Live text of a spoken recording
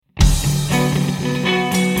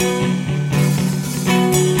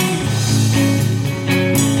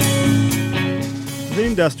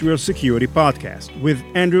Industrial Security Podcast with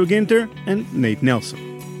Andrew Ginter and Nate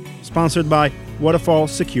Nelson. Sponsored by Waterfall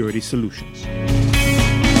Security Solutions.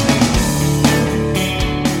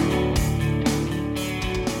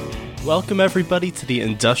 Welcome everybody to the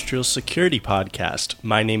Industrial Security Podcast.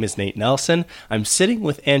 My name is Nate Nelson. I'm sitting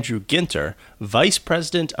with Andrew Ginter, Vice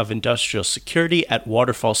President of Industrial Security at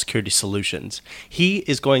Waterfall Security Solutions. He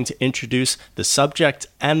is going to introduce the subject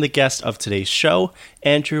and the guest of today's show.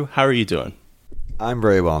 Andrew, how are you doing? I'm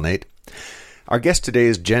very well, Nate. Our guest today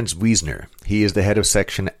is Jens Wiesner. He is the head of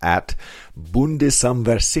section at Bundesamt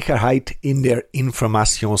für Sicherheit in der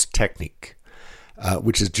Informationstechnik,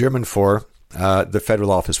 which is German for the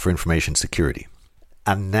Federal Office for Information Security.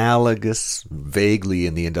 Analogous vaguely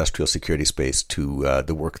in the industrial security space to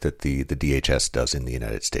the work that the DHS does in the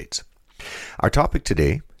United States. Our topic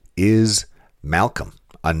today is Malcolm,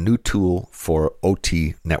 a new tool for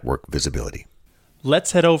OT network visibility.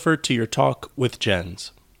 Let's head over to your talk with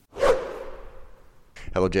Jens.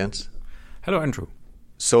 Hello, Jens. Hello, Andrew.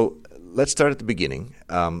 So let's start at the beginning.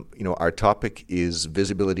 Our topic is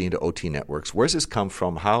visibility into OT networks. Where's this come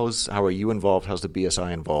from? How are you involved? How's the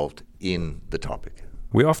BSI involved in the topic?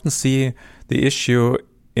 We often see the issue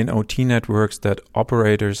in OT networks that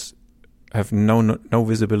operators have no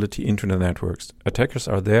visibility into the networks. Attackers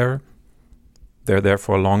are there. They're there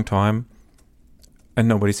for a long time, and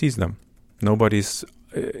nobody sees them. Nobody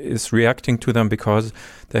is reacting to them because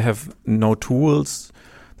they have no tools.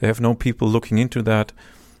 They have no people looking into that.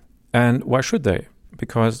 And why should they?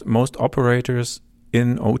 Because most operators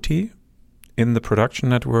in OT, in the production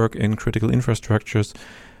network, in critical infrastructures,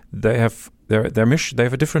 they have their mission. They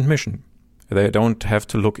have a different mission. They don't have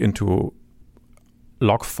to look into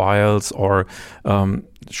log files or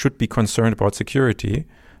should be concerned about security,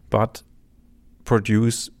 but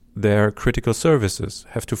produce their critical services,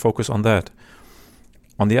 have to focus on that.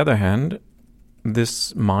 On the other hand,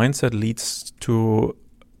 this mindset leads to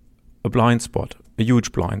a blind spot, a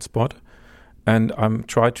huge blind spot, and I'm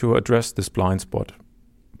trying to address this blind spot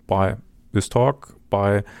by this talk,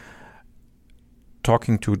 by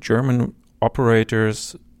talking to German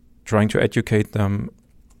operators, trying to educate them,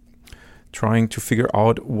 trying to figure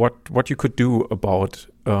out what you could do about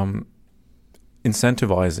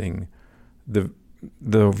incentivizing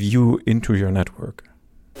the view into your network.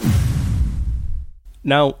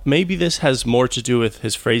 Now, maybe this has more to do with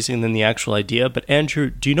his phrasing than the actual idea, but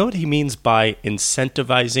Andrew, do you know what he means by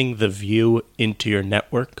incentivizing the view into your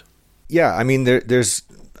network? Yeah, I mean,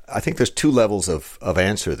 I think there's two levels of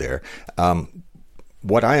answer there.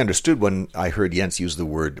 What I understood when I heard Jens use the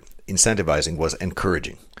word incentivizing was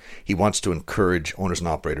encouraging. He wants to encourage owners and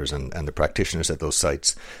operators and the practitioners at those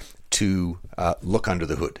sites to look under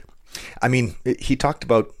the hood. I mean, he talked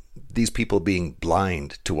about these people being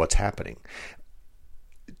blind to what's happening.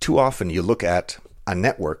 Too often you look at a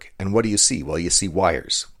network and what do you see? Well, you see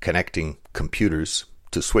wires connecting computers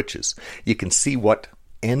to switches. You can see what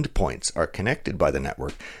endpoints are connected by the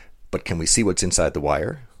network, but can we see what's inside the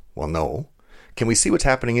wire? Well, no. Can we see what's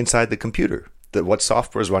happening inside the computer? What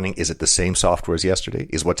software is running? Is it the same software as yesterday?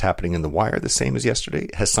 Is what's happening in the wire the same as yesterday?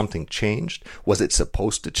 Has something changed? Was it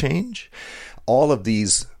supposed to change? All of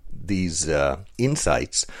these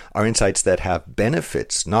insights are insights that have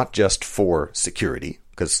benefits, not just for security,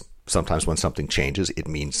 because sometimes when something changes, it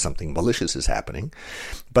means something malicious is happening,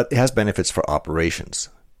 but it has benefits for operations,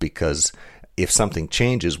 because if something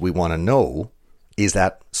changes, we want to know, is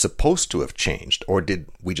that supposed to have changed, or did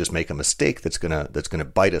we just make a mistake that's gonna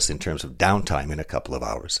bite us in terms of downtime in a couple of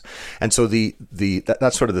hours? And so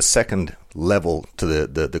that's sort of the second level to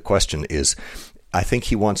the question is, I think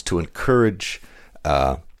he wants to encourage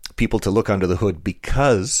people to look under the hood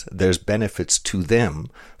because there's benefits to them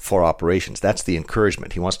for operations. That's the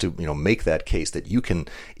encouragement. He wants to, make that case that you can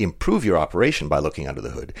improve your operation by looking under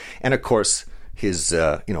the hood. And of course, his,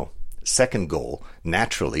 second goal,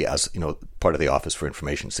 naturally, as part of the Office for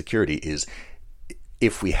Information Security, is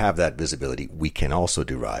if we have that visibility, we can also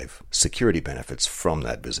derive security benefits from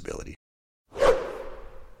that visibility.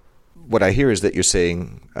 What I hear is that you're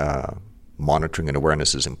saying monitoring and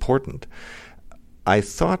awareness is important. I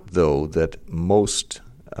thought, though, that most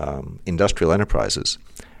industrial enterprises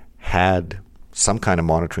had some kind of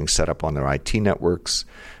monitoring set up on their IT networks,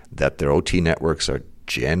 that their OT networks are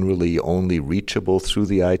generally only reachable through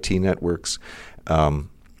the IT networks.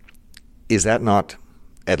 Is that not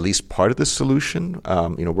at least part of the solution?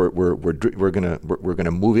 We're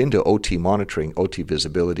gonna move into OT monitoring, OT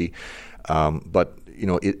visibility, but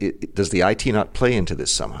does the IT not play into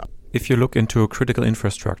this somehow? If you look into critical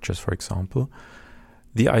infrastructures, for example,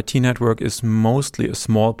 the IT network is mostly a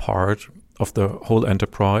small part of the whole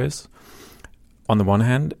enterprise on the one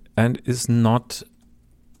hand, and is not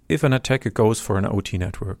if an attacker goes for an OT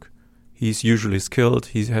network, he's usually skilled.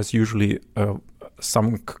 He has usually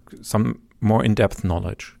some more in-depth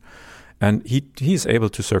knowledge, and he is able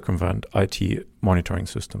to circumvent IT monitoring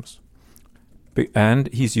systems. And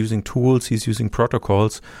he's using tools. He's using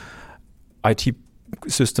protocols. IT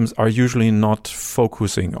systems are usually not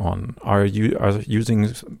focusing on, are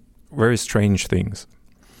using very strange things.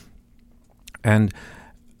 And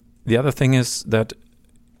the other thing is that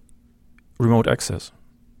remote access.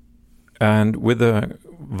 And with the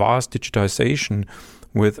vast digitization,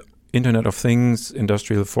 with Internet of Things,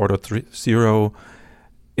 Industrial 4.0,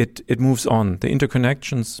 it moves on. The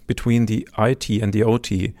interconnections between the IT and the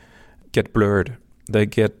OT get blurred.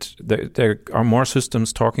 There are more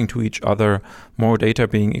systems talking to each other, more data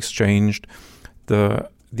being exchanged. The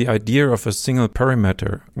idea of a single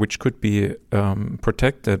perimeter, which could be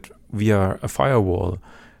protected via a firewall,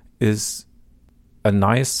 is a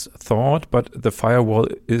nice thought, but the firewall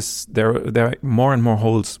is there are more and more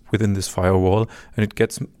holes within this firewall, and it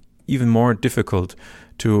gets even more difficult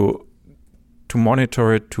to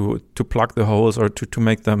monitor it, to plug the holes, or to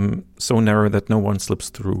make them so narrow that no one slips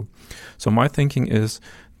through. So my thinking is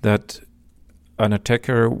that an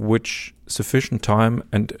attacker which sufficient time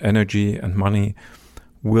and energy and money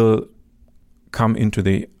will come into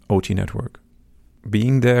the OT network.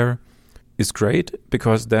 Being there is great,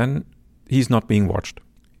 because then he's not being watched.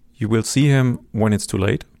 You will see him when it's too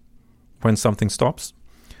late, when something stops,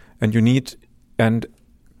 and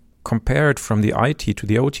compare it from the IT to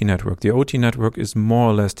the OT network. The OT network is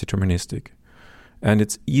more or less deterministic, and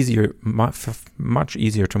it's easier, much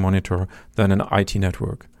easier to monitor than an IT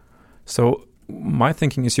network. So my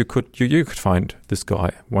thinking is you could find this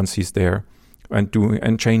guy once he's there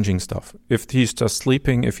and changing stuff. If he's just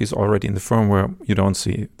sleeping, if he's already in the firmware, you don't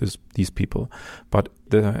see these people. But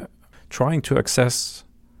the trying to access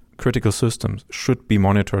critical systems should be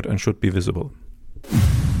monitored and should be visible.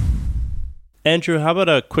 Andrew, how about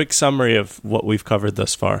a quick summary of what we've covered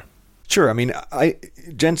thus far? Sure. I mean,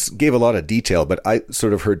 Jens gave a lot of detail, but I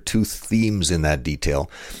sort of heard two themes in that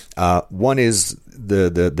detail. One is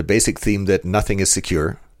the basic theme that nothing is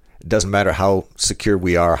secure. It doesn't matter how secure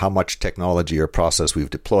we are, how much technology or process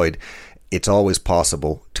we've deployed. It's always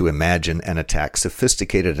possible to imagine an attack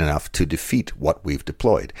sophisticated enough to defeat what we've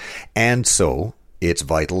deployed. And so it's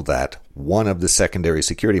vital that one of the secondary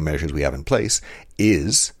security measures we have in place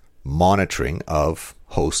is monitoring of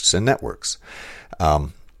hosts and networks.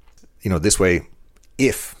 This way,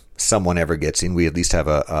 if someone ever gets in, we at least have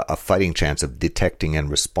a fighting chance of detecting and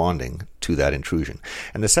responding to that intrusion.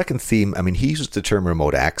 And the second theme, I mean, he used the term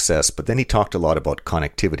remote access, but then he talked a lot about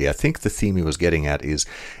connectivity. I think the theme he was getting at is,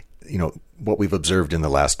 what we've observed in the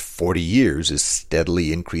last 40 years is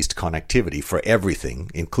steadily increased connectivity for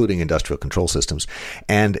everything, including industrial control systems.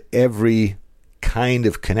 And every kind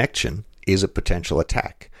of connection is a potential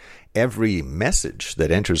attack. Every message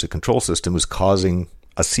that enters a control system is causing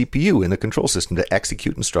a CPU in the control system to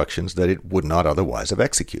execute instructions that it would not otherwise have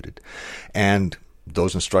executed. And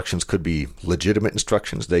those instructions could be legitimate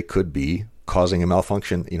instructions. They could be causing a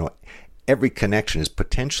malfunction. Every connection is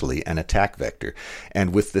potentially an attack vector.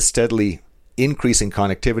 And with the steadily increasing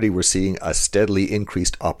connectivity, we're seeing a steadily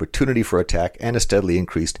increased opportunity for attack and a steadily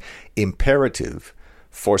increased imperative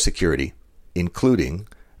for security, including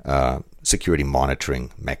security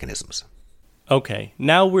monitoring mechanisms. Okay,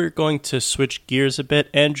 now we're going to switch gears a bit.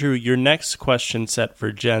 Andrew, your next question set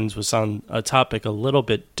for Jens was on a topic a little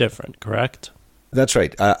bit different, correct? That's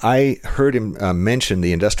right. I heard him mention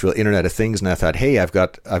the industrial Internet of Things, and I thought, hey, I've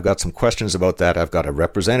got some questions about that. I've got a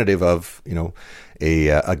representative of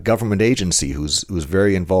a government agency who's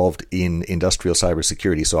very involved in industrial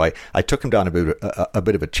cybersecurity. So I took him down a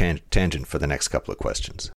bit of a tangent for the next couple of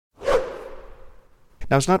questions.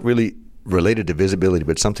 Now, it's not really related to visibility,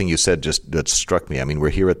 but something you said that struck me. I mean, we're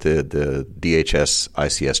here at the DHS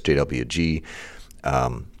ICS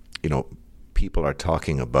JWG. People are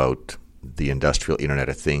talking about the industrial Internet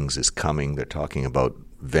of Things is coming. They're talking about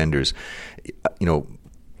vendors.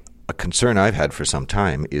 A concern I've had for some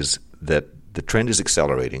time is that the trend is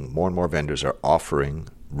accelerating. More and more vendors are offering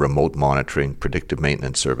remote monitoring, predictive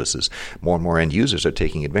maintenance services. More and more end users are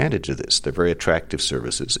taking advantage of this. They're very attractive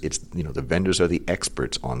services. It's the vendors are the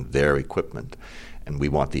experts on their equipment, and we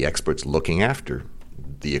want the experts looking after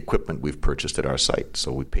the equipment we've purchased at our site.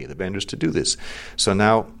 So we pay the vendors to do this. So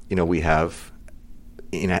now, we have,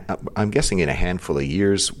 I'm guessing in a handful of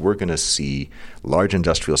years, we're going to see large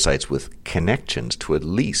industrial sites with connections to at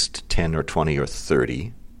least 10 or 20 or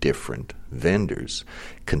 30 different vendors,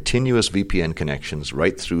 continuous VPN connections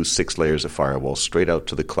right through 6 layers of firewall straight out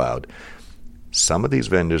to the cloud. Some of these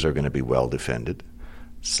vendors are going to be well defended.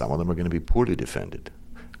 Some of them are going to be poorly defended.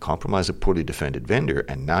 compromise a poorly defended vendor,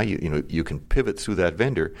 and now you can pivot through that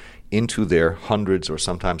vendor into their hundreds or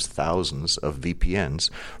sometimes thousands of VPNs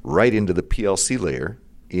right into the PLC layer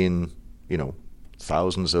in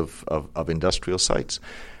thousands of industrial sites.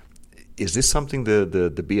 Is this something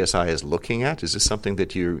the BSI is looking at? Is this something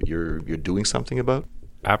that you're doing something about?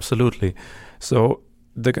 Absolutely. So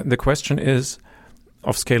the question is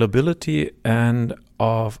of scalability and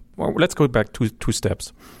let's go back two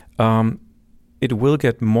steps. It will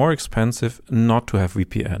get more expensive not to have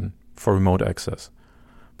VPN for remote access,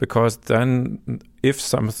 because then if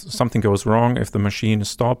something goes wrong, if the machine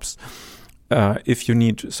stops, if you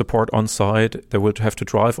need support on site, they will have to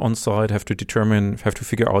drive on site, have to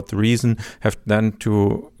figure out the reason, have then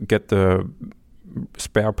to get the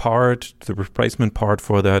spare part, the replacement part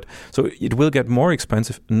for that. So it will get more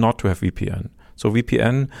expensive not to have VPN. So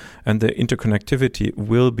VPN and the interconnectivity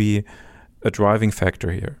will be a driving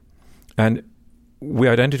factor here. And we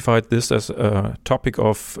identified this as a topic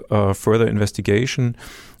of further investigation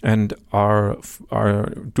and are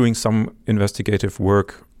doing some investigative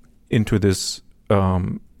work into this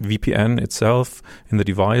VPN itself, in the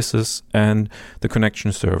devices and the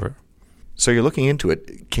connection server. So you're looking into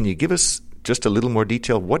it. Can you give us just a little more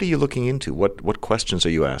detail? What are you looking into? What questions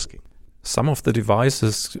are you asking? Some of the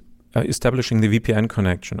devices establishing the VPN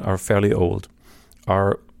connection are fairly old,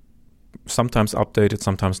 are sometimes updated,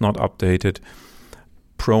 sometimes not updated,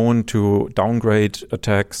 prone to downgrade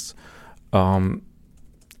attacks.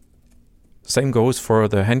 Same goes for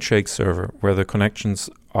the handshake server, where the connections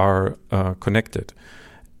are connected.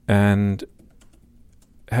 And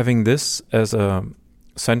having this as a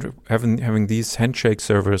having these handshake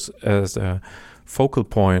servers as a focal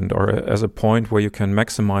point or as a point where you can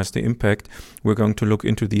maximize the impact, we're going to look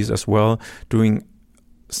into these as well, doing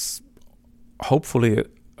hopefully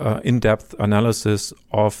in-depth analysis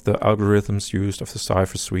of the algorithms used, of the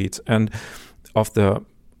cipher suites, and of the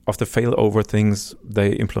failover things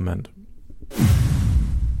they implement.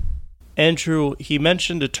 Andrew, he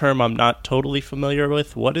mentioned a term I'm not totally familiar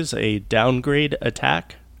with. What is a downgrade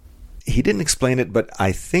attack? He didn't explain it, but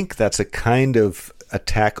I think that's a kind of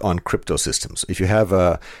attack on crypto systems. If you have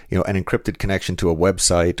an encrypted connection to a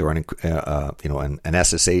website or an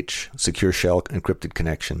SSH secure shell encrypted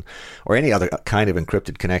connection or any other kind of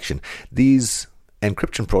encrypted connection, these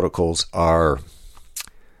encryption protocols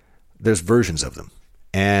there's versions of them.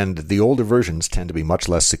 And the older versions tend to be much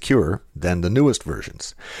less secure than the newest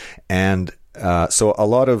versions. And so a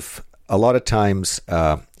lot of times,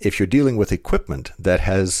 if you're dealing with equipment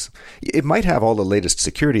it might have all the latest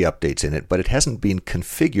security updates in it, but it hasn't been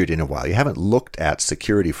configured in a while. You haven't looked at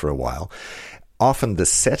security for a while. Often the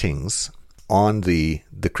settings on the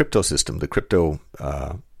crypto system, the crypto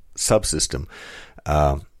subsystem,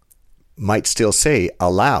 might still say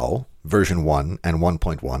allow version 1 and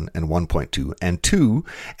 1.1 and 1.2 and 2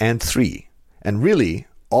 and 3. And really,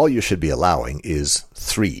 all you should be allowing is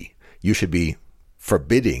 3. You should be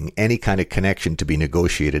forbidding any kind of connection to be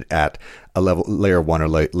negotiated at a layer 1 or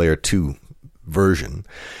layer 2 version.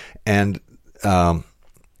 And a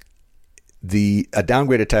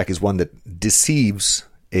downgrade attack is one that deceives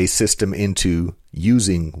a system into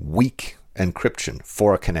using weak encryption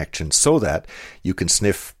for a connection so that you can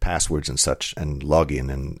sniff passwords and such and log in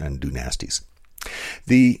and do nasties.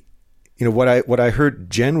 What I heard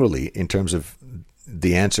generally in terms of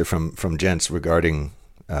the answer from gents regarding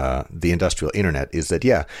the industrial internet is that,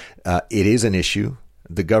 it is an issue.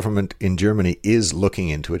 The government in Germany is looking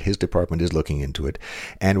into it. His department is looking into it.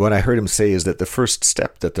 And what I heard him say is that the first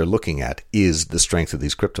step that they're looking at is the strength of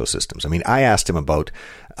these crypto systems. I mean, I asked him about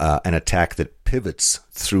an attack that pivots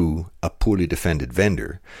through a poorly defended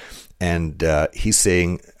vendor. And he's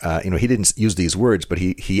saying, he didn't use these words, but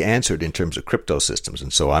he answered in terms of crypto systems.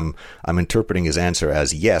 And so I'm interpreting his answer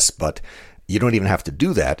as yes, but you don't even have to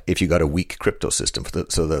do that if you got a weak crypto system.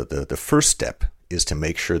 So the first step is to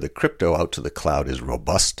make sure the crypto out to the cloud is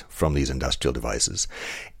robust from these industrial devices.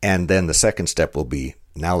 And then the second step will be,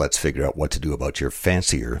 now let's figure out what to do about your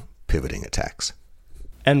fancier pivoting attacks.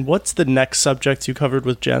 And what's the next subject you covered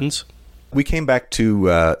with Jens? We came back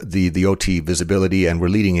to the OT visibility, and we're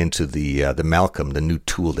leading into the Malcolm, the new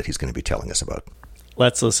tool that he's going to be telling us about.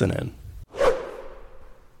 Let's listen in.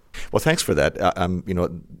 Well, thanks for that.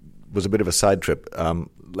 It was a bit of a side trip.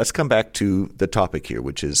 Let's come back to the topic here,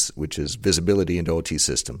 which is visibility into OT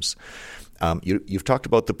systems. You've talked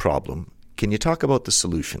about the problem. Can you talk about the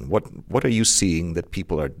solution? What are you seeing that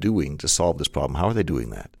people are doing to solve this problem? How are they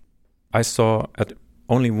doing that? I saw at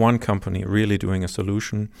only one company really doing a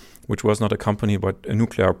solution, which was not a company but a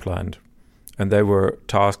nuclear plant. And they were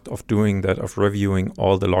tasked of doing that, of reviewing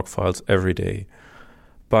all the log files every day.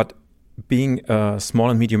 But being a small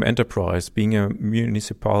and medium enterprise, being a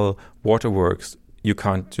municipal waterworks, you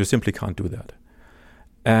simply can't do that.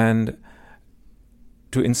 And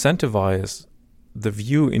to incentivize the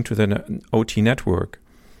view into the OT network,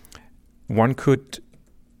 one could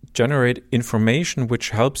generate information which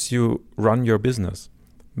helps you run your business.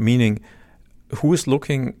 Meaning, who is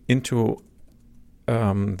looking into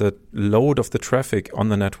the load of the traffic on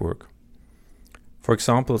the network? For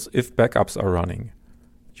example, if backups are running,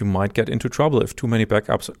 you might get into trouble if too many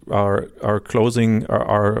backups are closing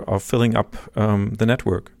or are filling up the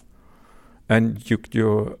network, and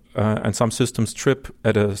and some systems trip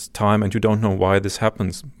at a time, and you don't know why this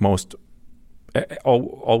happens.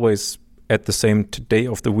 Always at the same day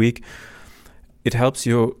of the week. It helps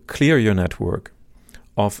you clear your network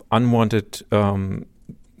of unwanted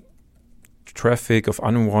traffic, of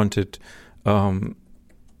unwanted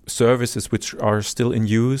services which are still in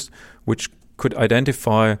use, which could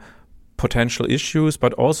identify potential issues,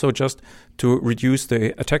 but also just to reduce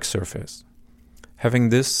the attack surface. Having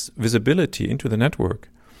this visibility into the network,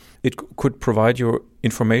 it could provide you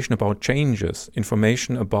information about changes,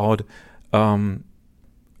 information about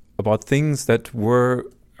things that were,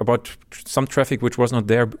 about some traffic which was not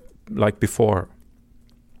there like before.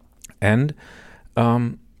 And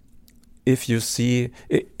if you see,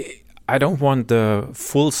 I don't want the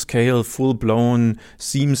full-scale, full-blown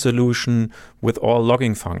SIEM solution with all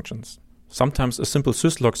logging functions. Sometimes a simple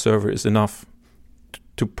syslog server is enough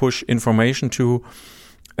to push information to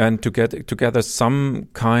and to get together some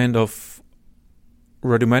kind of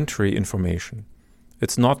rudimentary information.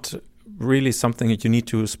 It's not really something that you need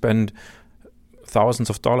to spend thousands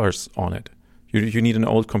of dollars on it. You need an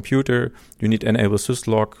old computer, you need enable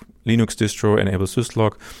syslog, Linux distro, enable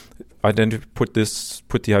syslog, put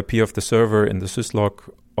the IP of the server in the syslog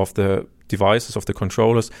of the devices, of the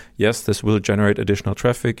controllers. Yes, this will generate additional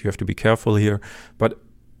traffic. You have to be careful here.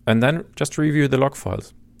 And then just review the log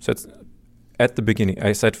files. So at the beginning,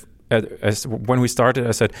 I said, when we started,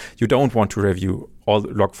 I said, you don't want to review all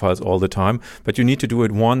the log files all the time, but you need to do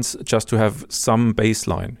it once just to have some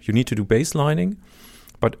baseline. You need to do baselining,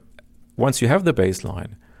 but once you have the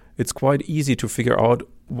baseline, it's quite easy to figure out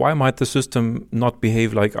why might the system not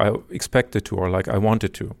behave like I expected to or like I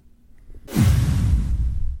wanted to.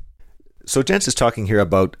 So Jens is talking here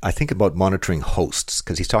about monitoring hosts,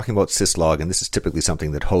 because he's talking about syslog, and this is typically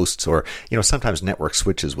something that hosts or, sometimes network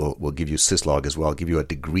switches will give you syslog as well, give you a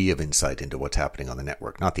degree of insight into what's happening on the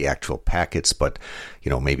network. Not the actual packets, but,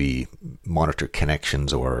 maybe monitor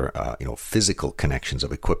connections or, physical connections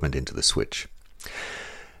of equipment into the switch.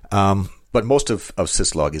 But most of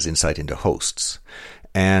syslog is insight into hosts.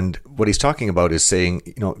 And what he's talking about is saying,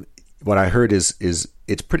 what I heard is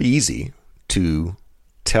it's pretty easy to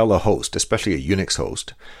tell a host, especially a Unix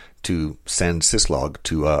host, to send syslog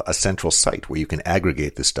to a central site where you can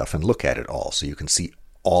aggregate this stuff and look at it all. So you can see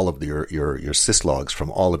all of your syslogs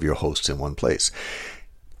from all of your hosts in one place.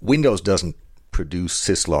 Windows doesn't produce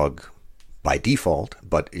syslog by default,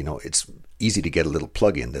 but it's easy to get a little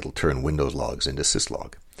plugin that'll turn Windows logs into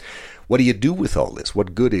syslog. What do you do with all this?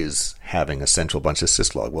 What good is having a central bunch of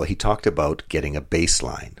syslog? Well, he talked about getting a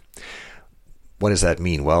baseline. What does that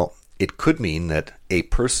mean? Well, it could mean that a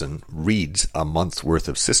person reads a month's worth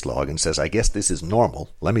of syslog and says, I guess this is normal.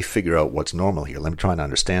 Let me figure out what's normal here. Let me try and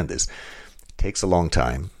understand this. It takes a long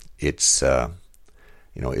time. It's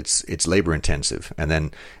labor intensive. And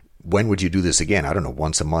then when would you do this again? I don't know,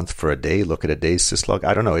 once a month for a day, look at a day's syslog.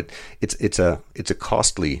 I don't know. It's a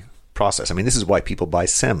costly process. I mean, this is why people buy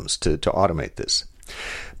SEMs to automate this.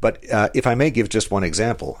 But if I may give just one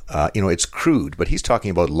example, it's crude, but he's talking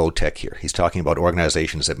about low tech here. He's talking about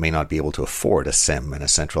organizations that may not be able to afford a SEM and a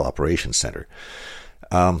central operations center,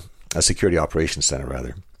 a security operations center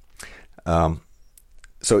rather.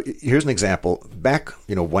 So here's an example. Back,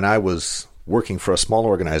 when I was working for a small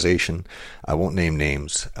organization, I won't name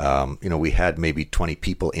names. We had maybe 20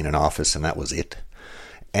 people in an office, and that was it.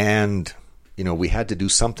 And we had to do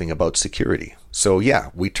something about security. So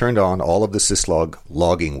yeah, we turned on all of the syslog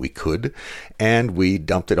logging we could, and we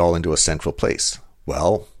dumped it all into a central place.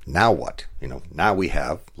 Well, now what? Now we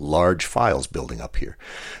have large files building up here.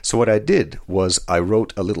 So what I did was I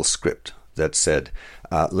wrote a little script that said,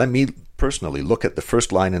 let me personally look at the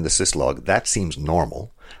first line in the syslog. That seems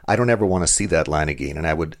normal. I don't ever want to see that line again. And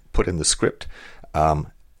I would put in the script,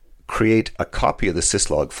 create a copy of the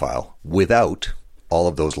syslog file without all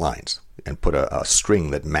of those lines, and put a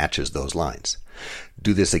string that matches those lines.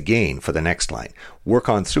 Do this again for the next line. Work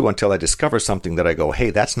on through until I discover something that I go, hey,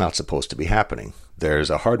 that's not supposed to be happening. There's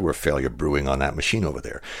a hardware failure brewing on that machine over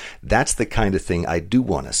there. That's the kind of thing I do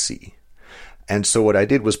want to see. And so what I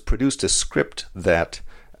did was produced a script that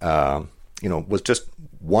was just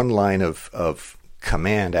one line of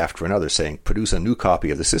command after another saying, produce a new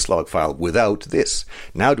copy of the syslog file without this.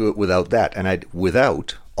 Now do it without that. And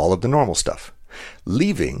without all of the normal stuff,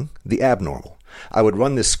 leaving the abnormal. I would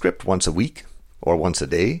run this script once a week or once a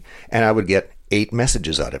day, and I would get 8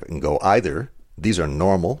 messages out of it and go, either these are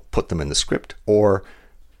normal, put them in the script, or,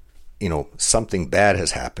 something bad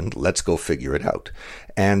has happened, let's go figure it out.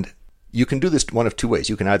 And you can do this one of two ways.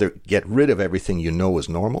 You can either get rid of everything you know is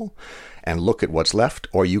normal and look at what's left,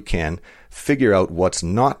 or you can figure out what's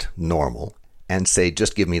not normal and say,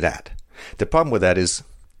 just give me that. The problem with that is,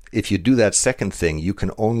 if you do that second thing, you can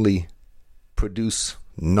only produce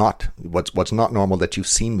not what's not normal that you've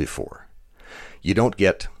seen before. You don't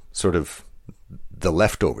get sort of the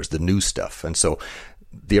leftovers, the new stuff. And so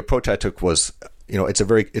the approach I took was, it's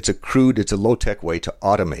a low-tech way to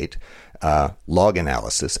automate log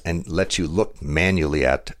analysis and let you look manually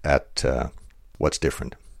at what's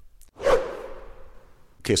different.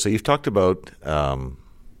 Okay, so you've talked about gathering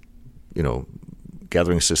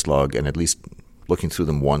syslog and at least looking through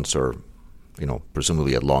them once, or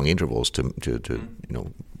presumably at long intervals to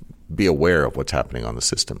be aware of what's happening on the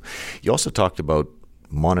system. You also talked about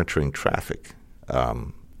monitoring traffic.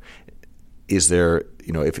 Is there,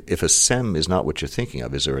 if a SEM is not what you're thinking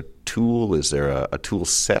of, is there a tool? Is there a tool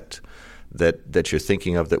set that you're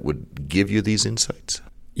thinking of that would give you these insights?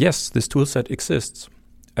 Yes, this tool set exists,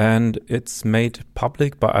 and it's made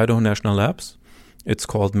public by Idaho National Labs. It's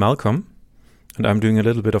called Malcolm, and I'm doing a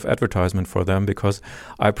little bit of advertisement for them because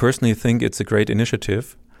I personally think it's a great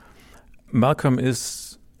initiative. Malcolm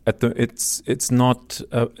is it's not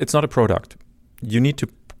a product. You need to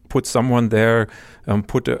put someone there,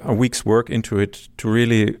 put a week's work into it to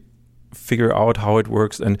really figure out how it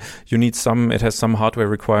works, and it has some hardware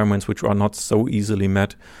requirements which are not so easily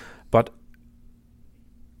met, but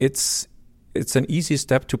it's an easy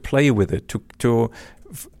step to play with it.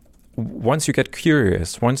 Once you get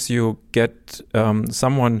curious, once you get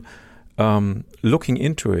someone looking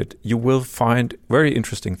into it, you will find very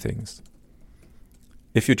interesting things.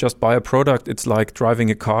 If you just buy a product, it's like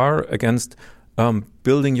driving a car against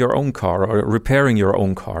building your own car or repairing your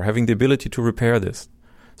own car, having the ability to repair this.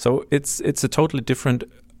 So it's a totally different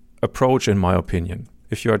approach, in my opinion,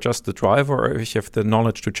 if you are just the driver or if you have the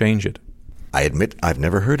knowledge to change it. I admit I've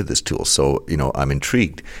never heard of this tool, so I'm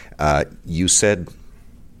intrigued. You said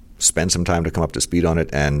spend some time to come up to speed on it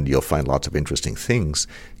and you'll find lots of interesting things.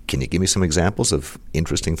 Can you give me some examples of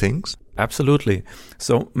interesting things? Absolutely.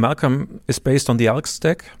 So Malcolm is based on the ALK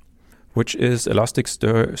stack, which is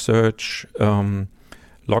Elasticsearch,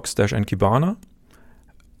 Logstash, and Kibana,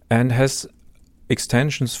 and has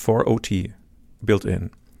extensions for OT built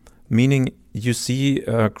in, meaning you see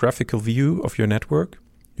a graphical view of your network.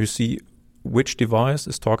 You see which device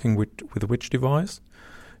is talking with which device.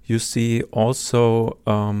 You see also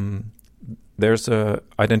there's a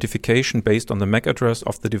identification based on the MAC address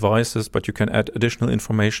of the devices, but you can add additional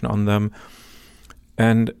information on them.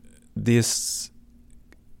 And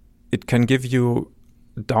it can give you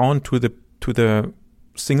down to the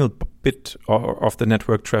single bit of the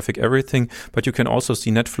network traffic, everything, but you can also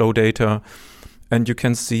see net flow data, and you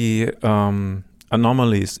can see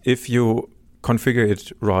anomalies if you configure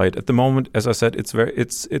it right. At the moment, as I said,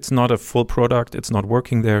 it's not a full product, it's not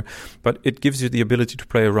working there, but it gives you the ability to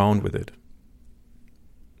play around with it.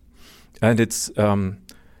 And it's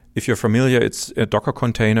if you're familiar, it's a Docker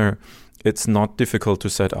container. It's not difficult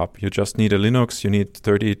to set up. You just need a Linux, you need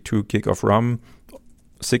 32 gig of RAM,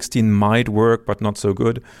 16 might work, but not so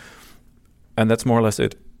good. And that's more or less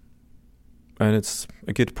it. And it's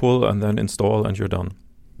a git pull and then install and you're done.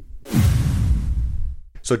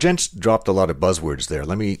 So Jens dropped a lot of buzzwords there.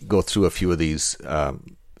 Let me go through a few of these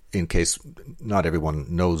in case not everyone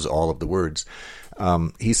knows all of the words.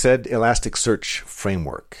 He said Elasticsearch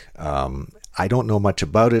framework. I don't know much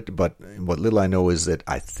about it, but what little I know is that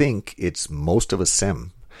I think it's most of a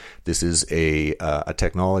SEM. This is a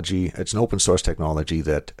technology, it's an open source technology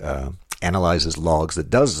that analyzes logs,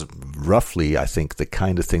 that does roughly, I think, the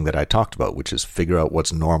kind of thing that I talked about, which is figure out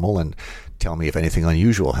what's normal and tell me if anything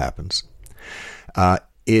unusual happens.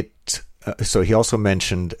 So he also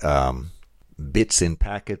mentioned bits in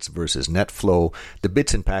packets versus net flow. The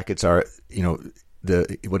bits in packets are,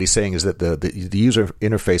 what he's saying is that the user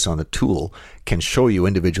interface on the tool can show you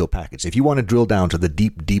individual packets. If you want to drill down to the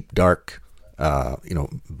deep, dark,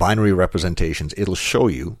 binary representations, it'll show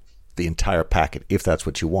you the entire packet if that's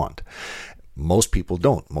what you want. Most people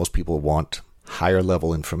don't. Most people want higher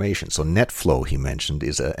level information. So NetFlow, he mentioned,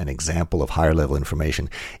 is an example of higher level information.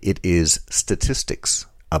 It is statistics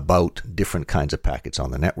about different kinds of packets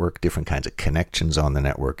on the network, different kinds of connections on the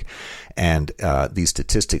network. And these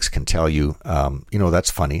statistics can tell you,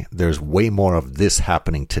 that's funny. There's way more of this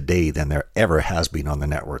happening today than there ever has been on the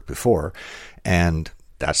network before. And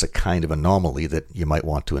that's a kind of anomaly that you might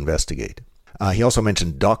want to investigate. He also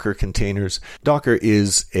mentioned Docker containers. Docker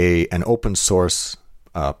is an open source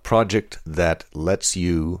project that lets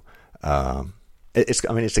you...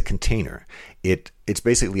 It's a container. It's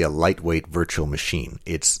basically a lightweight virtual machine.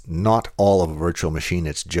 It's not all of a virtual machine.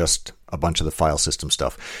 It's just a bunch of the file system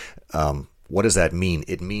stuff. What does that mean?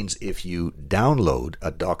 It means if you download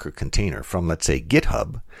a Docker container from, let's say,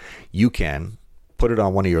 GitHub, you can put it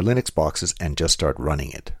on one of your Linux boxes and just start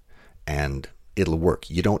running it. And it'll work.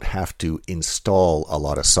 You don't have to install a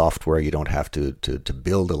lot of software. You don't have to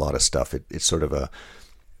build a lot of stuff. It's sort of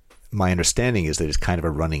my understanding is that it's kind of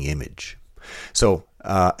a running image. So,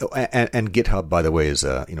 and GitHub, by the way, is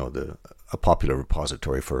a popular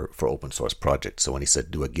repository for open source projects. So when he said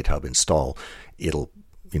do a GitHub install, it'll,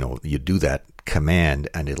 you do that command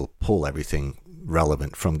and it'll pull everything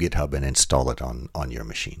relevant from GitHub and install it on your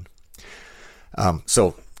machine.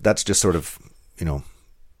 So that's just sort of,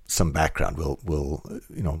 some background. We'll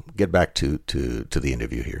get back to the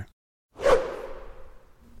interview here.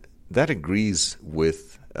 That agrees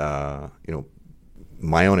with,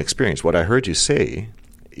 my own experience. What I heard you say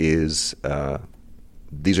is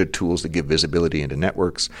these are tools that give visibility into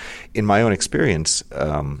networks. In my own experience,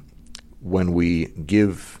 when we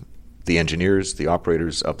give the engineers, the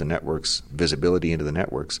operators of the networks, visibility into the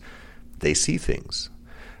networks, they see things.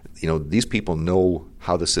 These people know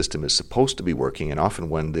how the system is supposed to be working, and often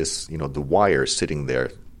when this, the wire sitting there,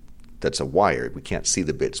 that's a wire, we can't see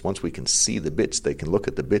the bits. Once we can see the bits, they can look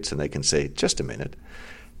at the bits and they can say, just a minute,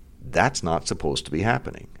 that's not supposed to be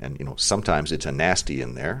happening. And, sometimes it's a nasty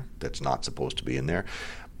in there that's not supposed to be in there.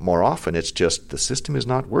 More often, it's just the system is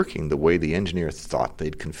not working the way the engineer thought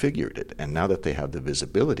they'd configured it. And now that they have the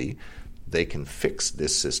visibility, they can fix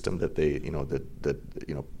this system that they,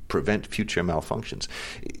 prevent future malfunctions.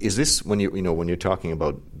 Is this when you're talking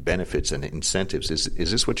about benefits and incentives?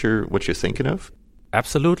 Is this what you're thinking of?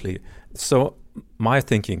 Absolutely. So my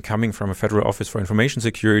thinking, coming from a Federal Office for Information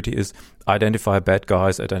Security, is identify bad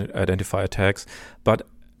guys, identify attacks. But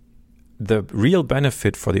the real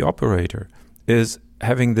benefit for the operator is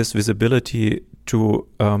having this visibility to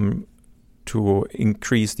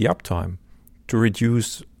increase the uptime, to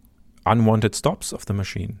reduce unwanted stops of the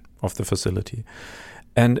machine, of the facility.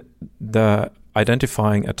 And the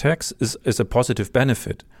identifying attacks is a positive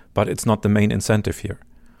benefit, but it's not the main incentive here.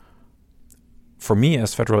 For me,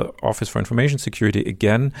 as Federal Office for Information Security,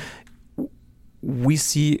 again, we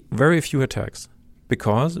see very few attacks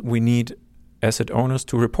because we need asset owners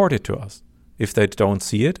to report it to us. If they don't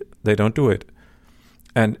see it, they don't do it.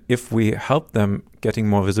 And if we help them getting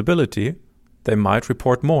more visibility, they might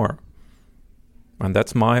report more. And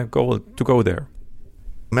that's my goal, to go there.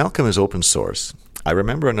 Malcolm is open source. I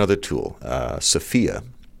remember another tool, Sophia,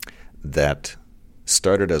 that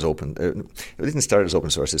started as open. It didn't start as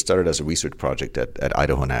open source. It started as a research project at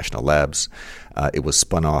Idaho National Labs. It was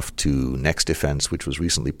spun off to Next Defense, which was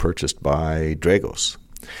recently purchased by Dragos.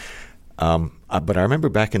 But I remember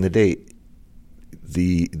back in the day,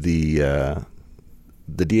 the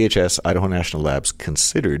DHS, Idaho National Labs,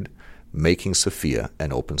 considered making Sophia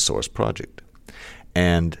an open source project.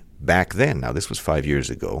 And back then, now this was 5 years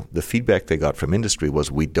ago, the feedback they got from industry was,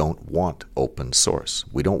 we don't want open source.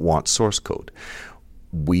 We don't want source code.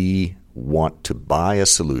 We want to buy a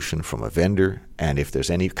solution from a vendor, and if there's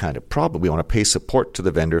any kind of problem, we want to pay support to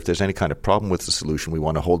the vendor. If there's any kind of problem with the solution, we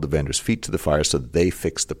want to hold the vendor's feet to the fire so that they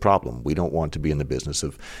fix the problem. We don't want to be in the business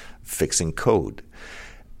of fixing code.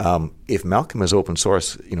 If Malcolm is open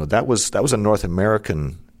source, that was a North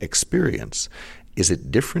American experience. Is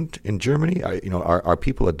it different in Germany? Are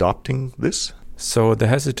people adopting this? So the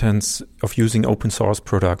hesitance of using open source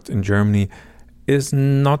product in Germany is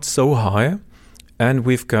not so high. And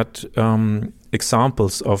we've got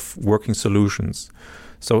examples of working solutions.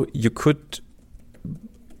 So you could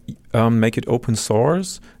make it open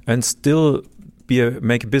source and still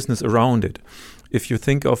make a business around it. If you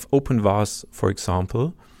think of OpenVAS, for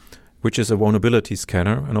example, which is a vulnerability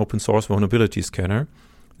scanner, an open source vulnerability scanner,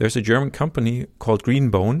 there's a German company called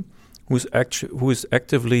Greenbone who is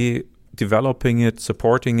actively developing it,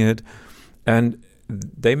 supporting it, and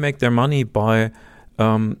they make their money by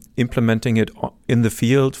implementing it in the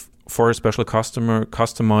field for a special customer,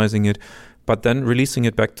 customizing it, but then releasing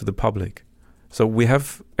it back to the public. So we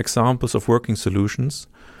have examples of working solutions.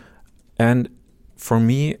 And for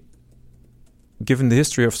me, given the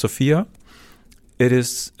history of Sophia, it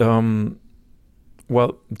is, did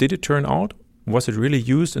it turn out? Was it really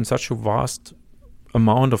used in such a vast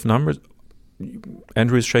amount of numbers?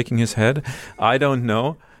 Andrew is shaking his head. I don't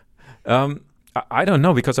know. I don't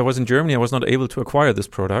know, because I was in Germany. I was not able to acquire this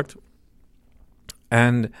product.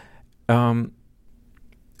 And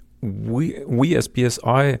we as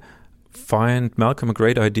BSI find Malcolm a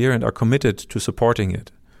great idea and are committed to supporting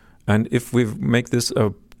it. And if we make this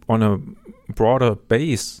on a broader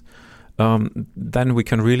base, then we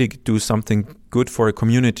can really do something good for a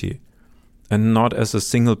community, and not as a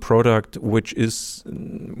single product which is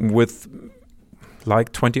with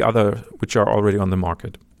like 20 other which are already on the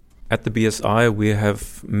market. At the BSI, we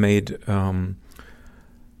have made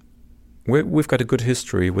we've got a good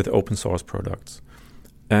history with open source products,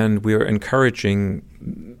 and we are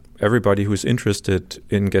encouraging everybody who's interested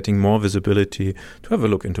in getting more visibility to have a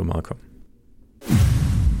look into Malcolm.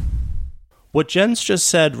 What Jens just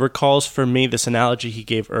said recalls for me this analogy he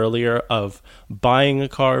gave earlier of buying a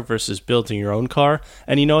car versus building your own car.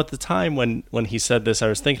 And at the time when he said this, I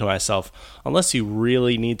was thinking to myself, unless you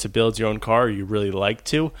really need to build your own car or you really like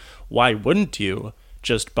to, why wouldn't you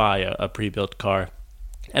just buy a pre-built car?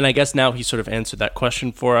 And I guess now he sort of answered that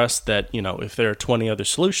question for us, that, if there are 20 other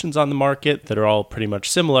solutions on the market that are all pretty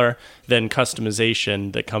much similar, then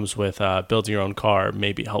customization that comes with building your own car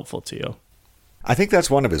may be helpful to you. I think that's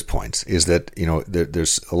one of his points, is that,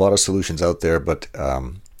 there's a lot of solutions out there, but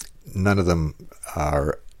none of them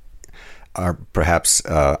are perhaps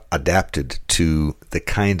adapted to the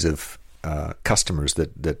kinds of customers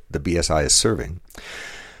that the BSI is serving.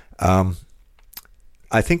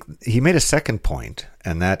 I think he made a second point,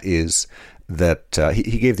 and that is that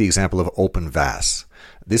he gave the example of OpenVAS.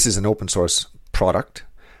 This is an open source product,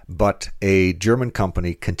 but a German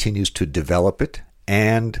company continues to develop it,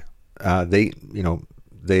 and they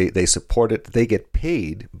support it. They get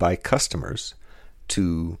paid by customers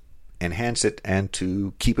to enhance it and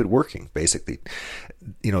to keep it working. Basically,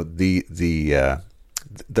 the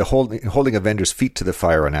holding a vendor's feet to the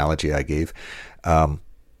fire analogy I gave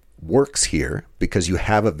works here, because you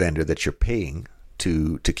have a vendor that you're paying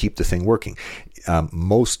to keep the thing working.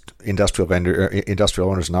 Most industrial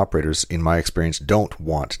owners and operators, in my experience, don't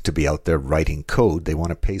want to be out there writing code. They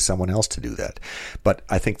want to pay someone else to do that. But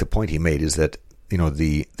I think the point he made is that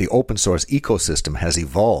the open source ecosystem has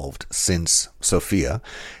evolved since Sophia,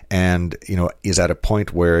 and is at a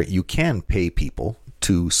point where you can pay people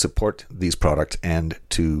to support these products and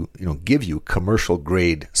to give you commercial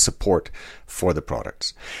grade support for the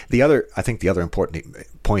products. I think the other important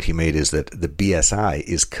point he made is that the BSI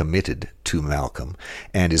is committed to Malcolm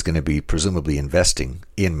and is going to be presumably investing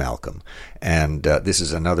in Malcolm. And this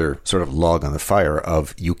is another sort of log on the fire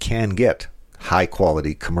of, you can get high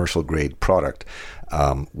quality commercial grade product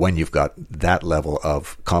when you've got that level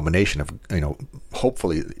of combination of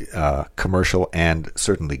hopefully commercial and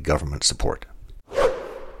certainly government support.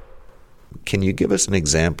 Can you give us an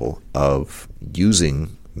example of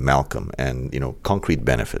using Malcolm and concrete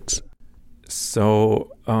benefits?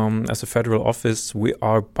 So, as a federal office, we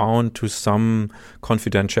are bound to some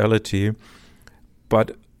confidentiality,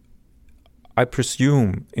 but I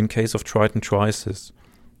presume in case of Triton Trisis,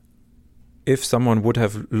 if someone would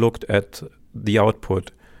have looked at the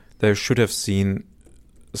output, they should have seen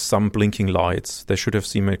some blinking lights. They should have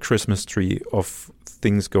seen a Christmas tree of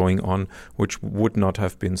things going on which would not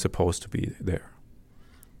have been supposed to be there.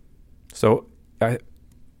 So,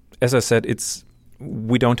 as I said,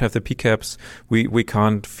 we don't have the PCAPs. We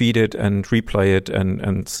can't feed it and replay it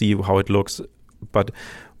and see how it looks. But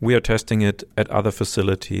we are testing it at other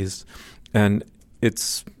facilities, and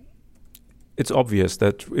it's obvious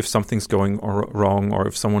that if something's going wrong or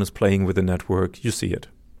if someone is playing with the network, you see it.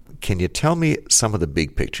 Can you tell me some of the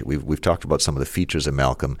big picture? We've talked about some of the features of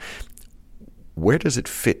Malcolm. Where does it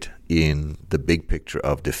fit in the big picture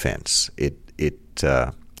of defense?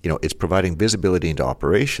 It's providing visibility into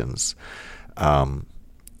operations. Does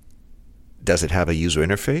it have a user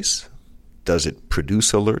interface? Does it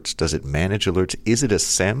produce alerts? Does it manage alerts? Is it a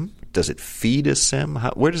SIEM? Does it feed a SIEM?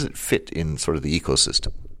 Where does it fit in sort of the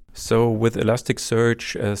ecosystem? So with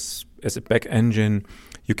Elasticsearch as a back engine,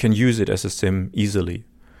 you can use it as a SIEM easily.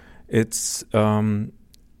 It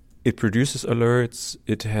produces alerts.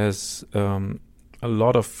 It has a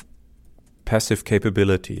lot of passive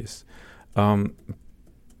capabilities.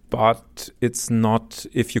 But it's not,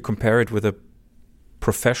 if you compare it with a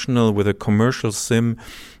professional, with a commercial SIEM,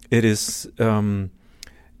 it is,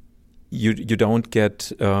 you don't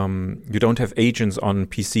have agents on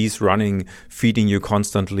PCs running, feeding you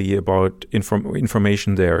constantly about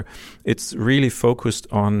information there. It's really focused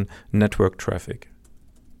on network traffic.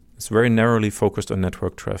 It's very narrowly focused on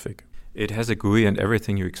network traffic. It has a GUI and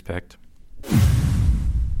everything you expect.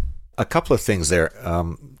 A couple of things there.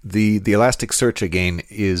 The Elasticsearch, again,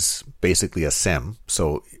 is basically a SEM,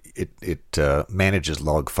 so it manages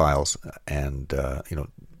log files and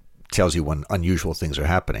tells you when unusual things are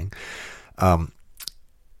happening.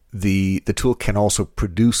 The tool can also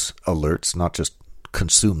produce alerts, not just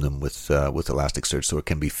consume them with Elasticsearch, so it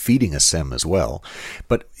can be feeding a SEM as well.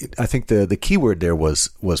 But I think the key word there was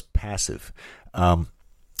passive.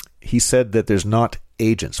 He said that there's not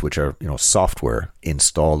agents, which are software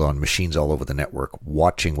installed on machines all over the network,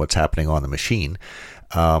 watching what's happening on the machine.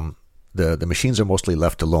 The machines are mostly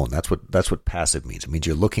left alone. That's what passive means. It means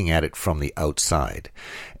you're looking at it from the outside.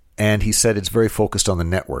 And he said it's very focused on the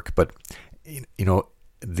network. But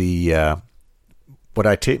what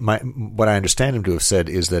I understand him to have said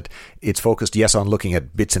is that it's focused, yes, on looking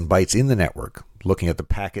at bits and bytes in the network, looking at the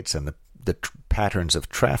packets and the patterns of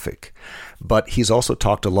traffic. But he's also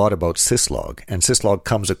talked a lot about syslog, and syslog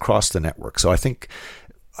comes across the network. So I think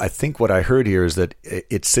what I heard here is that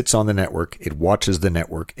it sits on the network, it watches the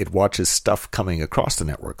network, it watches stuff coming across the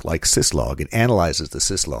network, like syslog. It analyzes the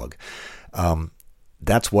syslog.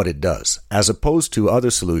 That's what it does, as opposed to other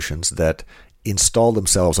solutions that install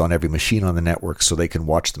themselves on every machine on the network so they can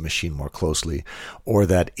watch the machine more closely, or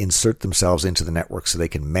that insert themselves into the network so they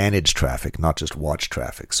can manage traffic, not just watch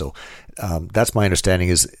traffic. So that's my understanding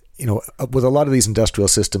is, with a lot of these industrial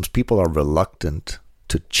systems, people are reluctant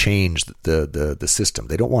to change the system.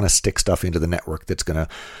 They don't want to stick stuff into the network that's going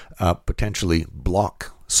to potentially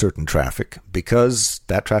block certain traffic, because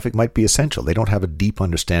that traffic might be essential. They don't have a deep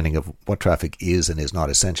understanding of what traffic is and is not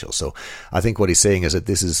essential. So I think what he's saying is that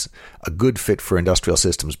this is a good fit for industrial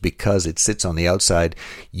systems because it sits on the outside.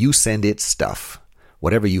 You send it stuff,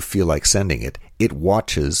 whatever you feel like sending it. It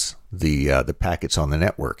watches the packets on the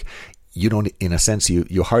network. You don't, in a sense,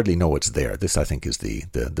 you hardly know it's there. This, I think, is the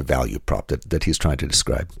value prop that he's trying to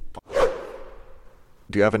describe.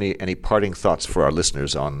 Do you have any parting thoughts for our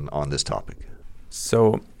listeners on this topic?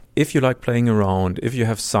 So if you like playing around, if you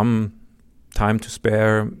have some time to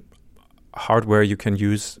spare, hardware you can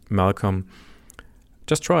use Malcolm,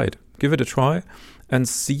 just try it. Give it a try and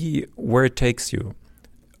see where it takes you.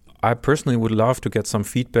 I personally would love to get some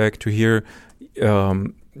feedback, to hear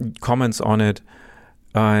comments on it,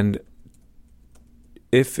 and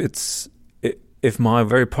if my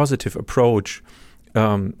very positive approach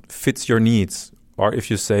fits your needs, or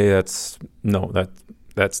if you say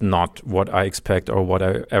that's not what I expect or what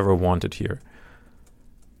I ever wanted here.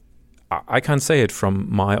 I can't say it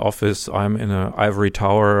from my office. I'm in an ivory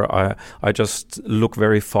tower. I just look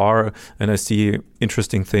very far and I see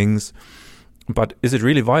interesting things. But is it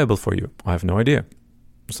really viable for you? I have no idea.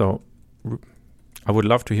 So I would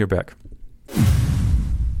love to hear back.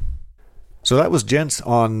 So that was Jens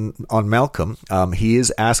on Malcolm. He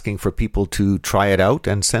is asking for people to try it out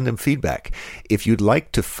and send him feedback. If you'd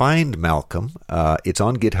like to find Malcolm, it's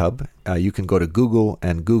on GitHub. You can go to Google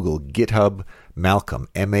and Google GitHub Malcolm,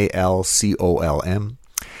 MALCOLM,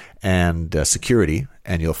 and security,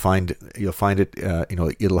 and you'll find it.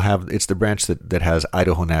 It's the branch that has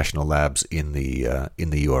Idaho National Labs in the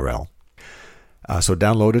URL. So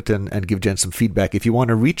download it and give Jens some feedback. If you want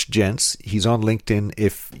to reach Jens, he's on LinkedIn.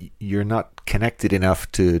 If you're not connected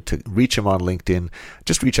enough to reach him on LinkedIn,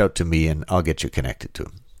 just reach out to me and I'll get you connected to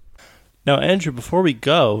him. Now, Andrew, before we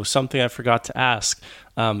go, something I forgot to ask.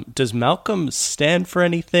 Does Malcolm stand for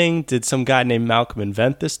anything? Did some guy named Malcolm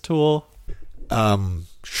invent this tool?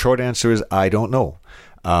 Short answer is I don't know.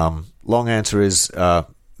 Long answer is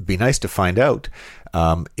be nice to find out.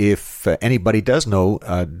 If anybody does know,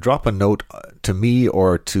 drop a note to me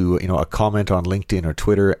or to a comment on LinkedIn or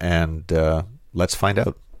Twitter, and let's find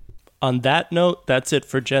out. On that note, that's it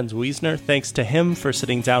for Jens Wiesner. Thanks to him for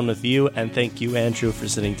sitting down with you, and thank you, Andrew, for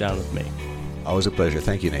sitting down with me. Always a pleasure.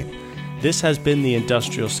 Thank you, Nate. This has been the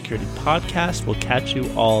Industrial Security Podcast. We'll catch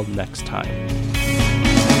you all next time.